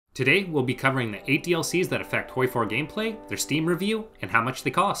Today, we'll be covering the 8 DLCs that affect HOI4 gameplay, their Steam review, and how much they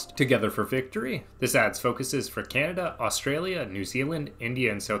cost. Together for victory. This adds focuses for Canada, Australia, New Zealand,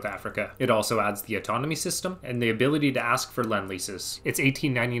 India, and South Africa. It also adds the autonomy system and the ability to ask for lend leases. It's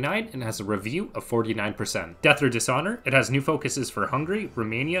 $18.99 and has a review of 49%. Death or Dishonor, it has new focuses for Hungary,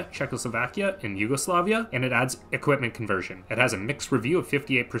 Romania, Czechoslovakia, and Yugoslavia, and it adds equipment conversion. It has a mixed review of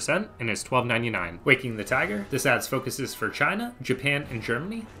 58% and is $12.99. Waking the Tiger, this adds focuses for China, Japan, and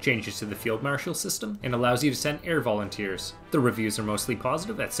Germany, changes to the Field Marshal system, and allows you to send air volunteers. The reviews are mostly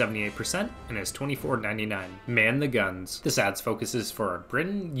positive at 78% and is $24.99. Man the Guns. This adds focuses for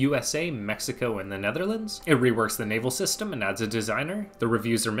Britain, USA, Mexico, and the Netherlands. It reworks the naval system and adds a designer. The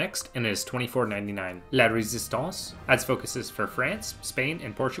reviews are mixed and is $24.99. La Resistance adds focuses for France, Spain,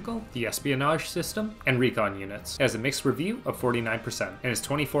 and Portugal, the espionage system, and recon units. It has a mixed review of 49% and is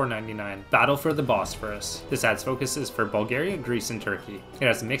 $24.99. Battle for the Bosphorus. This adds focuses for Bulgaria, Greece, and Turkey. It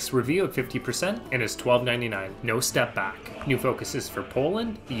has a mixed review of 50% and is $12.99. No Step Back. New focuses for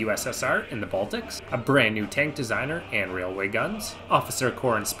Poland, the USSR, and the Baltics. A brand new tank designer and railway guns. Officer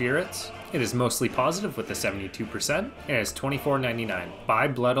Corps and Spirits. It is mostly positive with a 72% and is $24.99. By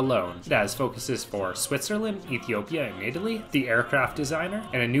Blood Alone. It has focuses for Switzerland, Ethiopia, and Italy, the aircraft designer,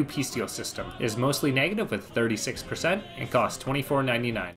 and a new peace deal system. It is mostly negative with 36% and costs $24.99.